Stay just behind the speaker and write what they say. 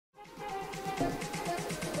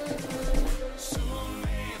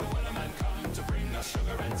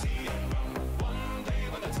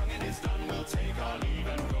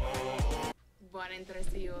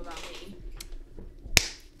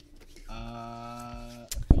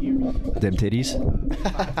Them titties.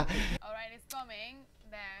 Alright, it's coming.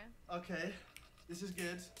 There. Okay, this is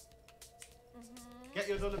good. Get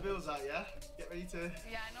your dollar bills out, yeah? Get ready to...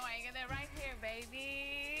 Yeah, no, I get it right here,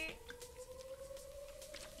 baby.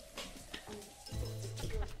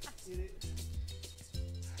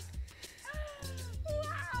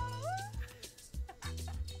 Wow.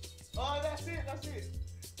 Oh, that's it, that's it.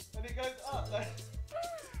 And it goes up. Like...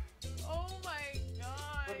 Oh my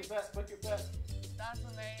god. Book it back, book it back. That's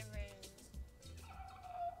amazing.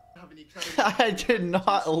 Have any calories? I did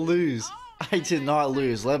not lose. I did not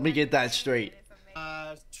lose. Let me get that straight.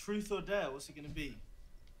 Truth or dare? What's it gonna be?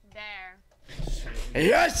 There.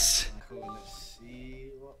 Yes! Cool, let's see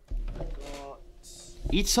what we got.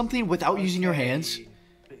 Eat something without using your hands.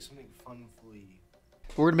 Pick something fun for you.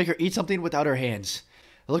 We're gonna make her eat something without her hands.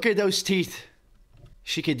 Look at those teeth.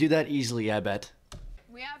 She could do that easily, I bet.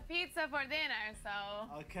 We have pizza for dinner, so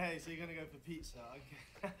Okay, so you're gonna go for pizza.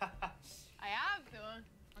 Okay. I have to.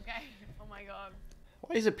 Okay. Oh my god.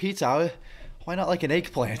 Why is it pizza? Why not like an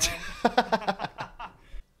eggplant?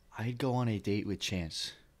 I'd go on a date with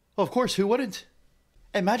Chance. Oh, of course, who wouldn't?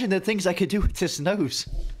 Imagine the things I could do with his nose.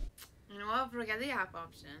 You know what? Forget the app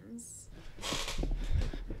options.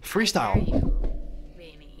 Freestyle. Dare you,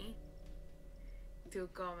 Vinny, to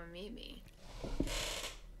come and meet me.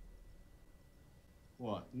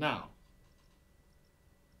 What? Now?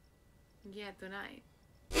 Yeah, tonight.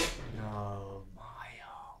 No, Maya.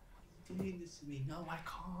 Why are you doing this to me? No, I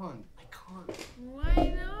can't. I can't.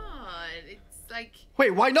 Why not? It's like...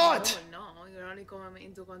 Wait, why not? Oh, no, you're only coming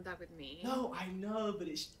into contact with me. No, I know, but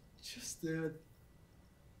it's just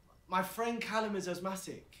my friend Callum is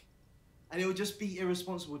asthmatic, and it would just be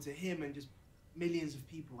irresponsible to him and just millions of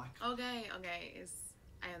people. I can't. Okay,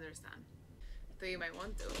 I understand. So you might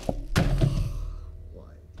want to.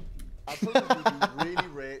 Why? I'll probably be really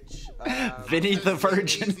rich. Vinny the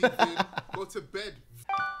Virgin. Easy, Vin. Go to bed.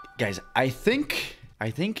 Guys, I think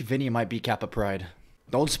Vinny might be Kappa Pride.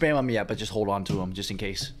 Don't spam on me yet, but just hold on to him just in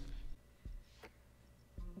case.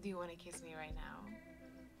 Do you want to kiss me right now?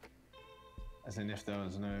 As in if there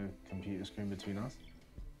was no computer screen between us?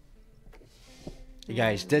 You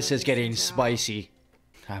guys, this is getting spicy.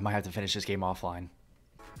 I might have to finish this game offline.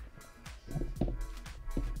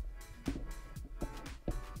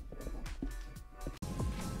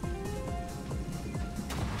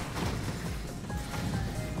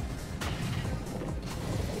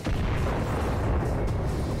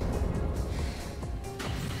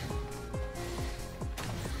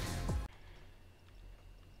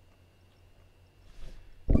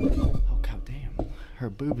 Oh, god damn. Her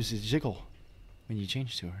boobs jiggle when you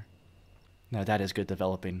change to her. Now that is good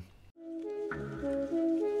developing.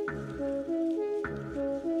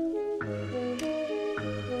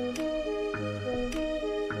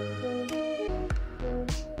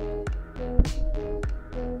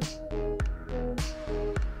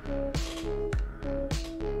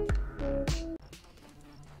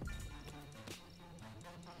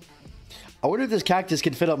 I wonder if this cactus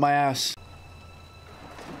can fit up my ass.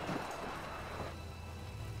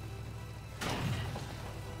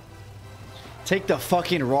 Take the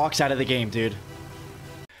fucking rocks out of the game, dude.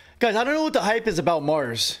 Guys, I don't know what the hype is about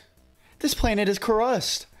Mars. This planet is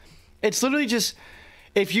crust. It's literally just...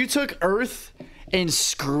 If you took Earth and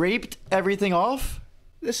scraped everything off,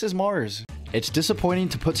 this is Mars. It's disappointing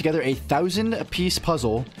to put together a 1,000-piece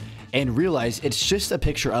puzzle and realize it's just a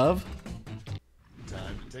picture of...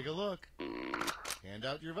 Time to take a look. Hand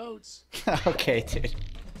out your votes. Okay, dude.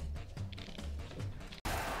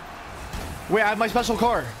 Wait, I have my special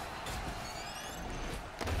car.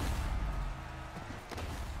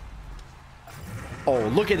 Oh,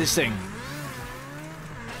 look at this thing.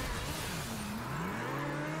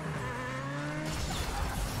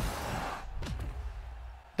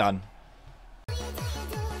 Done.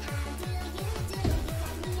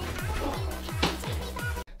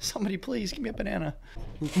 Somebody please give me a banana.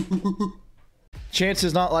 Chance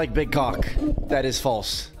is not like big cock. That is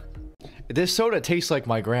false. This soda tastes like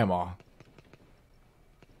my grandma.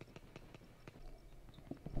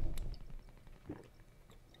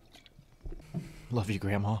 Love you,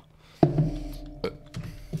 Grandma.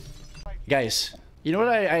 Guys, you know what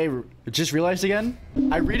I just realized again?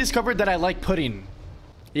 I rediscovered that I like pudding.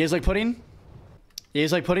 You guys like pudding? You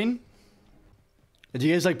guys like pudding? Do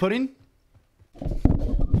you guys like pudding?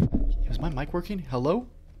 Is my mic working? Hello?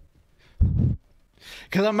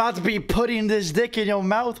 Because I'm about to be putting this dick in your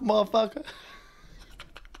mouth, motherfucker.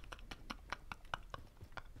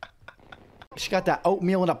 She got that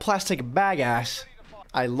oatmeal in a plastic bag, ass.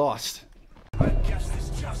 I lost.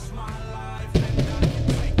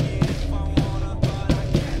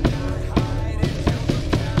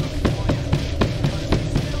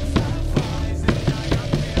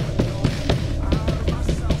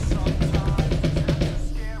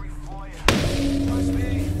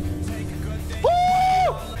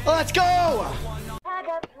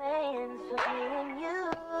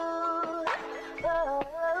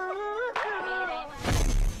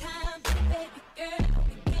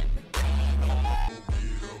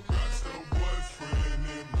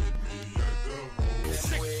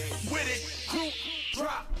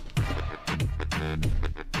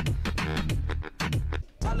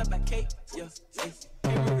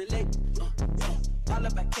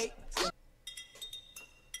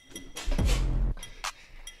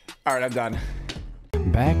 All right, I'm done.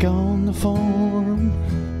 Back on the farm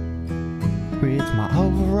with my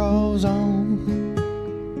overalls on.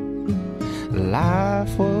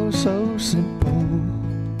 Life was so simple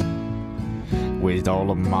with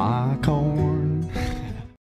all of my corn.